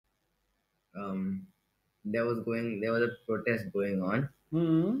there was a protest going on,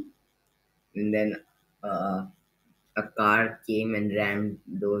 Hmm. and then uh, a car came and rammed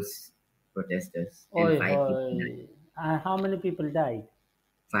those protesters, and Oi, five people died. oi. How many people died?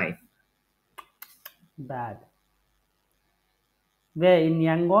 Five Bad. Where in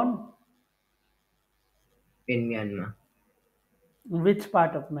Yangon? in Myanmar, Which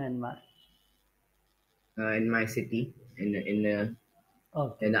part of Myanmar? in my city, in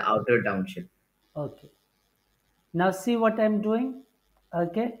Okay, the outer township. okay. Now see what I'm doing.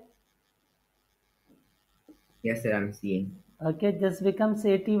 Okay, Yes, sir, I'm seeing. okay. This becomes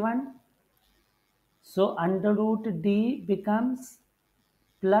 81. So under root d becomes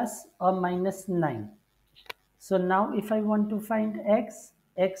plus or minus 9. So now if I want to find x,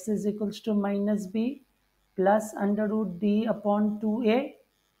 x is equals to minus b plus under root d upon 2a,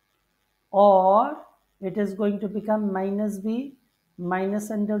 or it is going to become minus b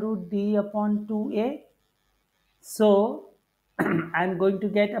minus under root d upon 2a. So I'm going to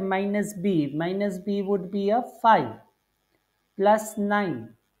get a minus b. Minus b would be a 5 plus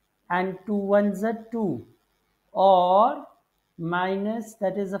 9 and 2 ones are 2, or minus,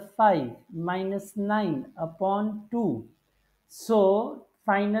 that is a 5 minus 9 upon 2. So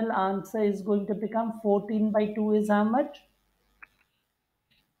final answer is going to become 14 by 2 is how much?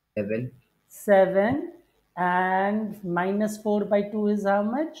 7 7, and minus 4 by 2 is how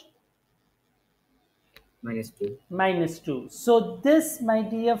much? minus 2. Minus 2. So this, my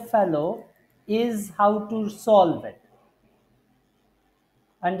dear fellow, is how to solve it.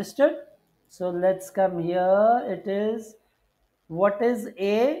 Understood? So let's come here. It is, what is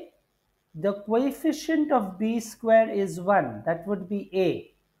a? The coefficient of b square is 1. That would be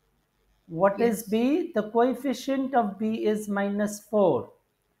a. What is Yes, b? The coefficient of b is minus 4.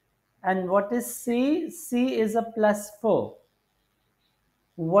 And what is c? C is a plus 4.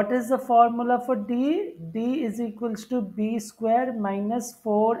 What is the formula for d? D is equals to b square minus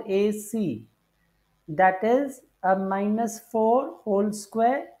 4ac. That is a minus 4 whole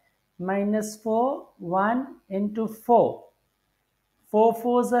square minus 4, 1 into 4. 4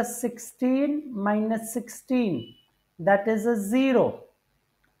 fours are 16 minus 16. That is a 0.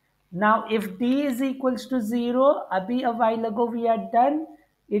 Now if d is equals to 0, abhi a while ago we had done,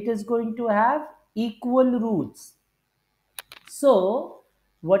 it is going to have equal roots. So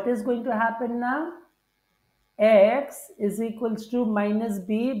what is going to happen now? X is equals to minus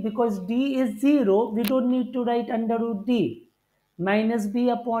b, because d is 0, we don't need to write under root d. Minus b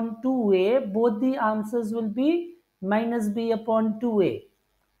upon 2a, both the answers will be minus b upon 2a.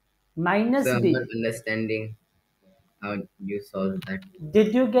 so Minus I'm not b. understanding how you solve that.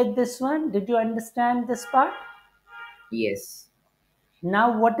 Did you get this one? Did you understand this part? Yes,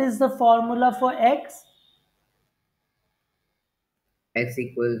 Now what is the formula for x? x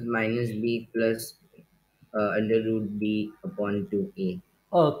equals minus b plus under root b upon 2a,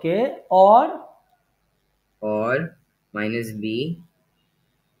 Okay, or or minus b.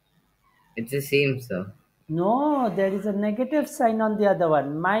 It's the same, sir. no, there is a negative sign on the other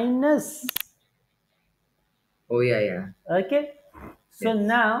one. Minus. Oh, yeah, yeah. Okay. So Yes,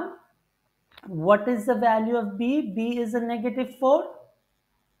 now what is the value of b? B is a negative 4.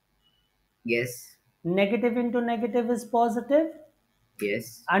 yes, Negative into negative is positive.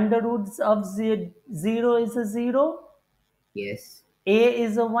 yes, Under roots of 0 is a 0. yes, A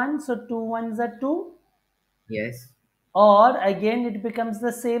is a 1, so 2 ones are 2. yes, Or again, it becomes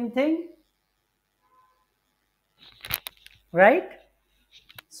the same thing, right?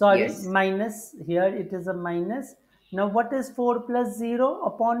 Sorry, yes. minus. Here it is a minus. Now, what is 4 plus 0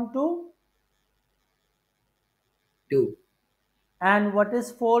 upon 2? 2, And what is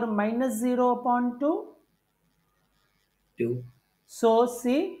 4 minus 0 upon 2? 2 So,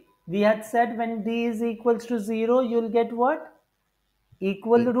 see, we had said when d is equals to 0, you'll get what?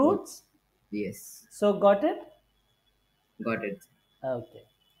 Equal equal. roots. Yes, So, got it? got it. Okay.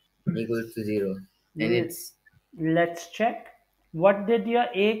 Equals to 0. And L- Let's check. What did your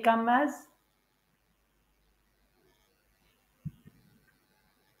A come as?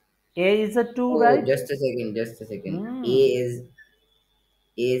 A is a 2, oh, right? just a second, just a second. Hmm. A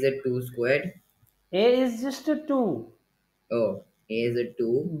is a 2 squared. A is just a 2. Oh, A is a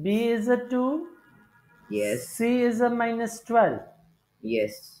 2. B is a 2. Yes, C is a minus 12.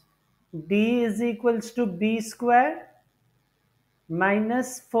 yes, D is equals to B square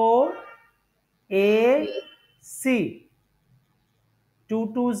minus 4 A yes, C.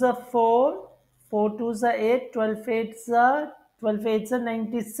 2 twos are 4, 4 twos are 8, 12 eights are 12 eights are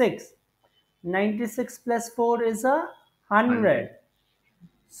 96. 96 plus 4 is a 100. 100.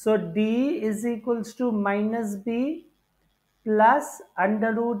 So D is equals to minus B plus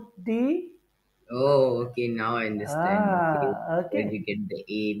under root D Oh, okay. Now I understand. Okay, where Okay. we get the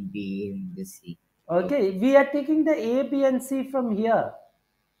A, B, and the C. Okay, Okay. we are taking the A, B, and C from here,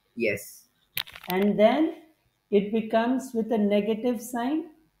 Yes. and then it becomes with a negative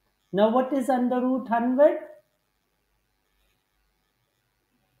sign. Now, what is under root 100?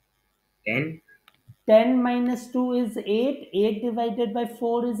 10. 10 minus 2 is 8. 8 divided by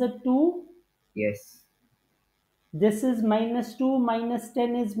 4 is a 2. Yes. This is minus 2. Minus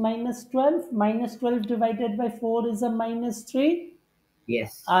 10 is minus 12. Minus 12 divided by 4 is a minus 3.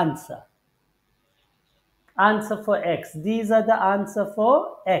 Yes. Answer. Answer for x. These are the answer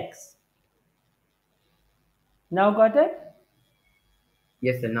for x. Now got it?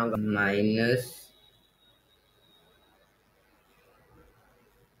 Yes, and now minus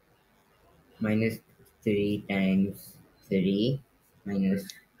 3 times 3 minus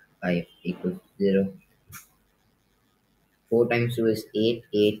 5 equals 0. 4 times 2 is 8.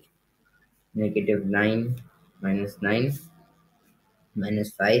 8 negative 9 minus 9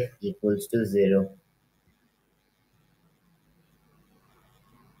 minus 5 equals to 0.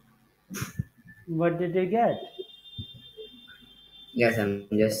 What did you get? Yes, I'm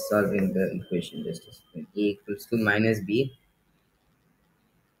just solving the equation just a second. A equals to minus b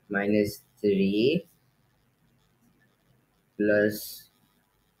minus 3 plus.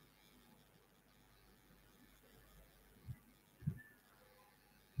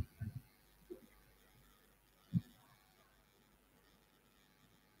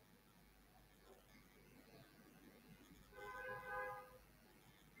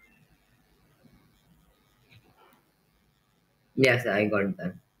 Yes, I got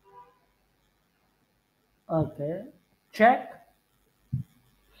that. Okay. Check.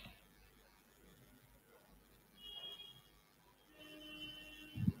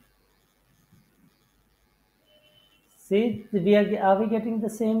 See, are we getting the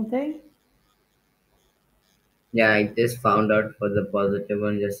same thing? Yeah, I just found out for the positive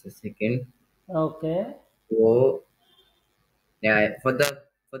one just a second. Okay. So yeah, for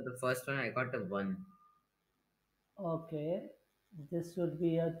the first one I got a 1. Okay. This would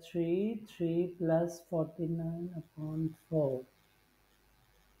be a 3. 3 plus 49 upon 4.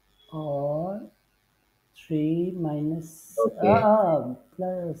 Or 3 minus Okay.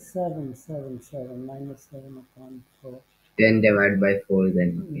 plus 7, 7, 7 minus 7 upon 4. Then divide by 4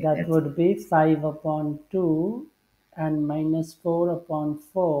 then. Okay, That that's would be 5 upon 2, and minus 4 upon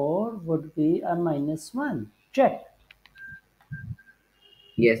 4 would be a minus 1. Check.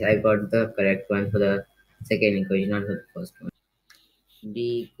 yes, I got the correct one for the second equation, not for the first one.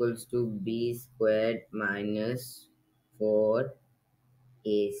 D equals to b squared minus 4ac.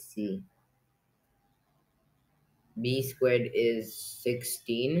 B squared is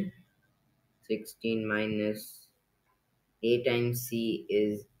 16. 16 minus a times c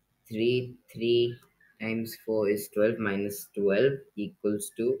is 3. 3 times 4 is 12 minus 12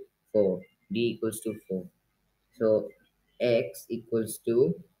 equals to 4. D equals to 4. So x equals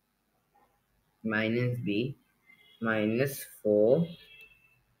to minus b minus 4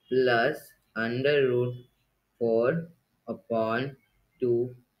 plus under root 4 upon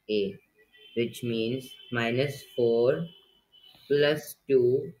 2a, which means minus 4 plus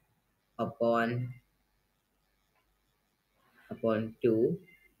 2 upon 2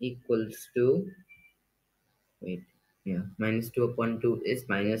 equals to, wait, yeah, minus 2 upon 2 is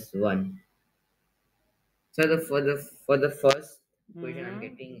minus 1. So for the first equation I'm Hmm.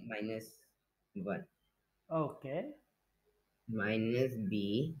 getting minus 1. Okay. Minus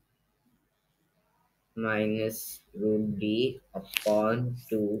b minus root d upon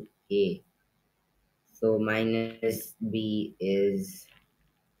 2a. So minus b is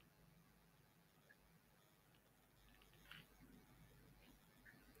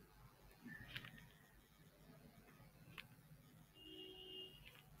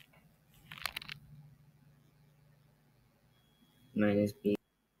minus b.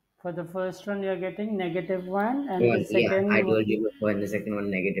 For the first one, you're getting negative 1, and the 1, yeah, I second, told you before, and the second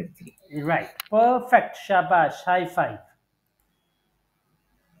one negative 3. right. Perfect. Shabash. High five.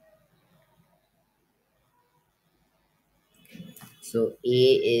 So a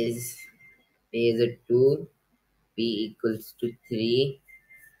is a 2, b equals to 3,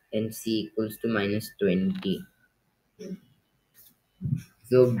 and c equals to minus 20.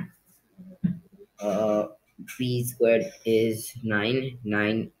 So uh, b squared is 9.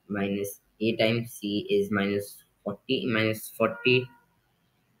 9 minus a times c is minus 40. Minus 40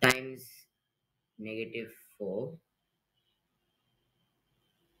 times negative 4.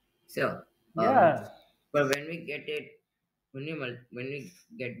 So, Yeah. but when we get it when we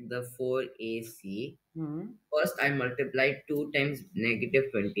get the 4AC, Hmm. first I multiply 2 times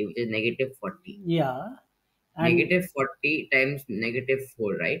negative 20, which is negative 40. Yeah. And Negative 40 times negative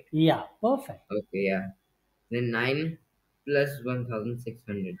 4, right? yeah, perfect. Okay, yeah. Then 9 plus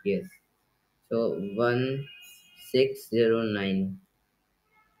 1600, yes. So 1609.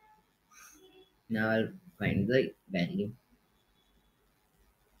 Now I'll find the value.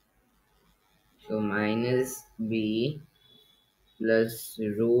 So minus b plus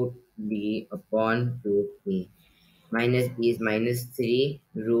root b upon root a. Minus b is minus 3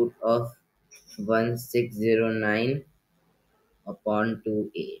 root of 1609 upon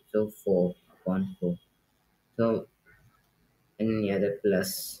 2a. So 4 upon 4. So any other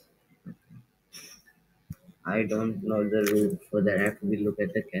plus. I don't know the root for that. I have to be look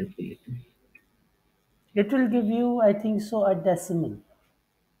at the calculator. It will give you, I think so, a decimal.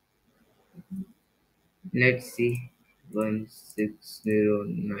 Let's see.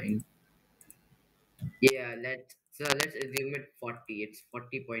 1609. Yeah, let's assume it 40. It's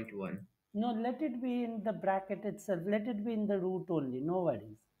 40.1. No, let it be in the bracket itself. Let it be in the root only. No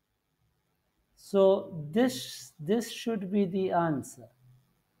worries. So this should be the answer.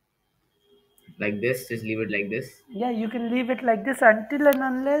 Like this, just leave it like this. Yeah, you can leave it like this until and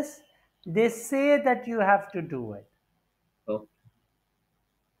unless they say that you have to do it. Oh,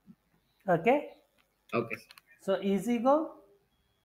 Okay? okay. So easy go.